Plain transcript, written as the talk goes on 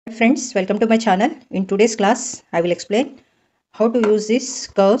Friends, welcome to my channel. In today's class, I will explain how to use these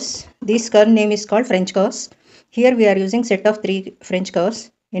curves. This curve name is called French curves. Here we are using set of 3 French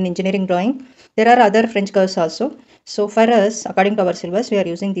curves in engineering drawing. There are other French curves also. So for us, according to our syllabus, we are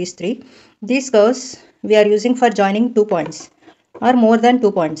using these 3. These curves we are using for joining 2 points or more than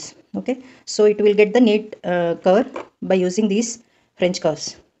 2 points. Okay, so it will get the neat curve by using these French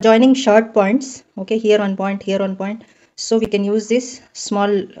curves. Joining short points, okay, here one point, here one point. So we can use this small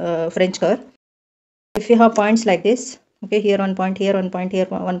French curve. If you have points like this, okay, here one point, here one point, here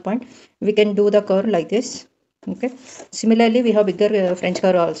one point, we can do the curve like this. Okay, similarly we have bigger French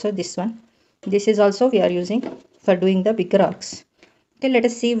curve also, this one. This is also we are using for doing the bigger arcs. Okay, let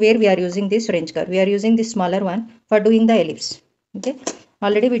us see where we are using this French curve. We are using this smaller one for doing the ellipse. Okay,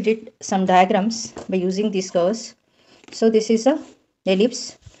 already we did some diagrams by using these curves. So this is a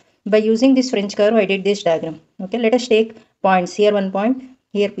ellipse. By using this French curve, I did this diagram. Okay, let us take points. Here one point,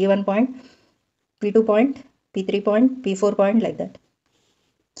 here P1 point, P2 point, P3 point, P4 point, like that.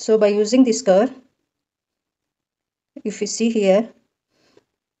 So by using this curve, if you see here,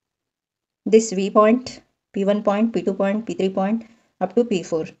 this V point, P1 point, P2 point, P3 point, up to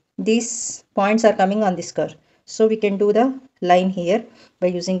P4. These points are coming on this curve. So we can do the line here by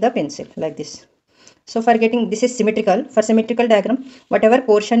using the pencil like this. So for getting, this is symmetrical. For symmetrical diagram, whatever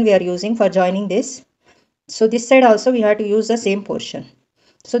portion we are using for joining this, so this side also we have to use the same portion.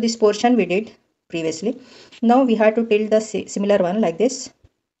 So this portion we did previously. Now we have to tilt the similar one like this.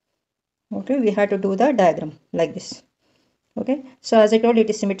 Okay, we have to do the diagram like this. Okay, so as I told, it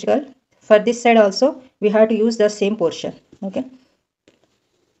is symmetrical. For this side also we have to use the same portion. Okay,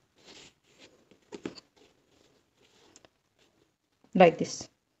 like this.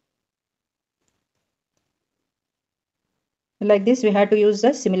 Like this we have to use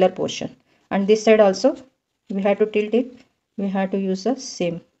the similar portion, and this side also we have to tilt it, we have to use the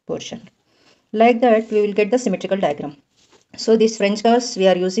same portion. Like that we will get the symmetrical diagram. So these French curves we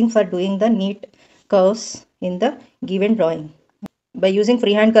are using for doing the neat curves in the given drawing. By using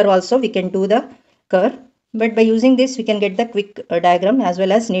freehand curve also we can do the curve, but by using this we can get the quick diagram as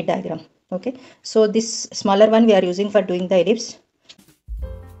well as neat diagram. Okay, so this smaller one we are using for doing the ellipse.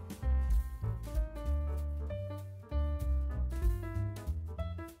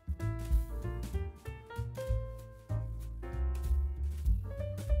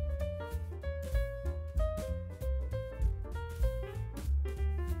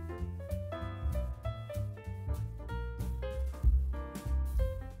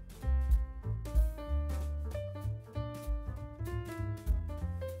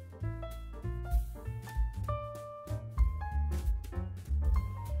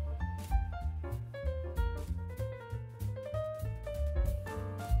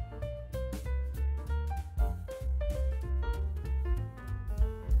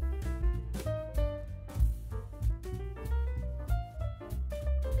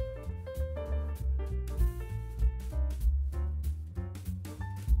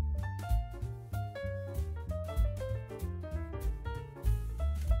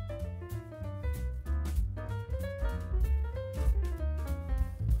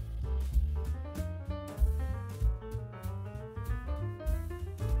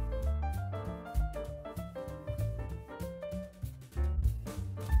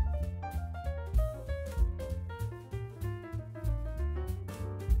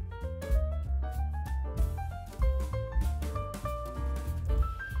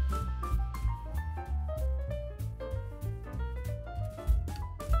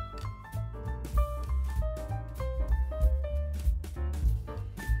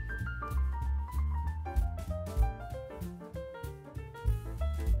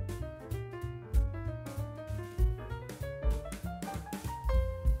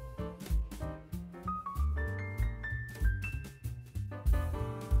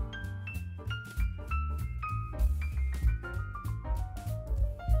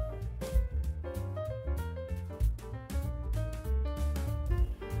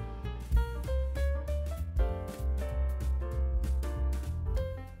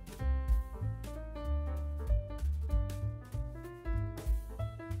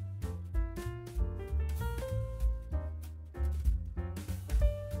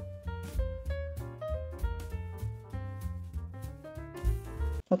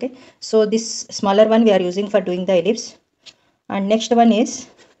 Okay, so this smaller one we are using for doing the ellipse, and next one is,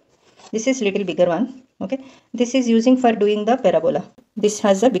 this is little bigger one. Okay, this is using for doing the parabola. This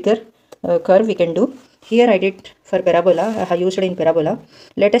has a bigger curve we can do. Here I did for parabola, I have used it in parabola.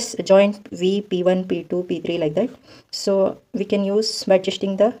 Let us join V, P1, P2, P3 like that. So we can use by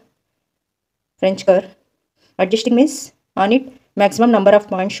adjusting the French curve. Adjusting means on it maximum number of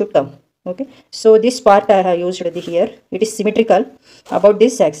points should come. Okay, so this part I have used here. It is symmetrical about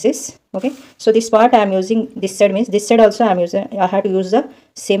this axis. Okay, so this part I am using this side, means this side also I am using, I have to use the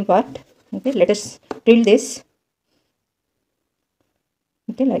same part. Okay, let us tilt this.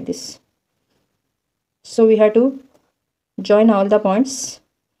 Okay, like this. So we have to join all the points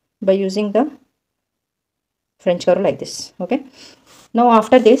by using the French curve like this. Okay, now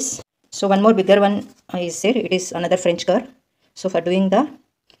after this, so one more bigger one is there. It is another French curve. So for doing the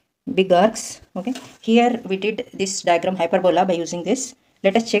big arcs, okay, here we did this diagram hyperbola by using this.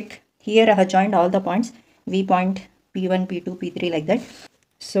 Let us check. Here I have joined all the points, V point, P1, P2, P3 like that.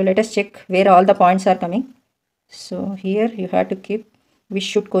 So let us check where all the points are coming. So here you have to keep, we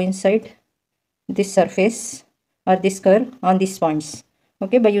should coincide this surface or this curve on these points.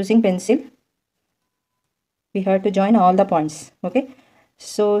 Okay, by using pencil we have to join all the points. Okay,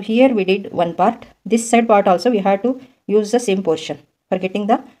 so here we did one part. This side part also we have to use the same portion for getting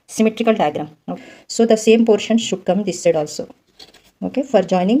the symmetrical diagram. Okay, so the same portion should come this side also. Okay, for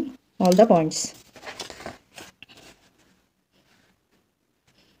joining all the points.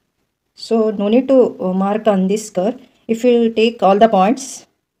 So no need to mark on this curve. If you take all the points,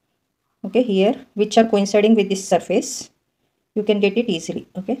 okay, here which are coinciding with this surface, you can get it easily.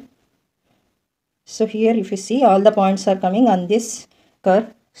 Okay, so here if you see all the points are coming on this curve,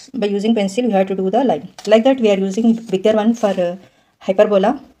 by using pencil you have to do the line like that. We are using bigger one for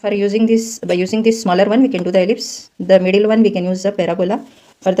hyperbola. For using this, by using this smaller one we can do the ellipse, the middle one we can use the parabola,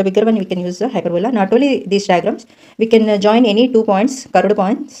 for the bigger one we can use the hyperbola. Not only these diagrams, we can join any 2 points, curved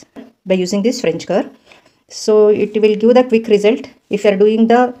points, by using this French curve. So it will give the quick result. If you are doing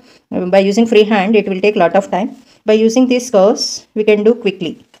the by using free hand, it will take lot of time. By using these curves we can do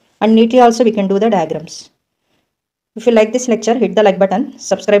quickly, and neatly also we can do the diagrams. If you like this lecture, hit the like button,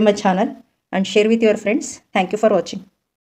 subscribe my channel and share with your friends. Thank you for watching.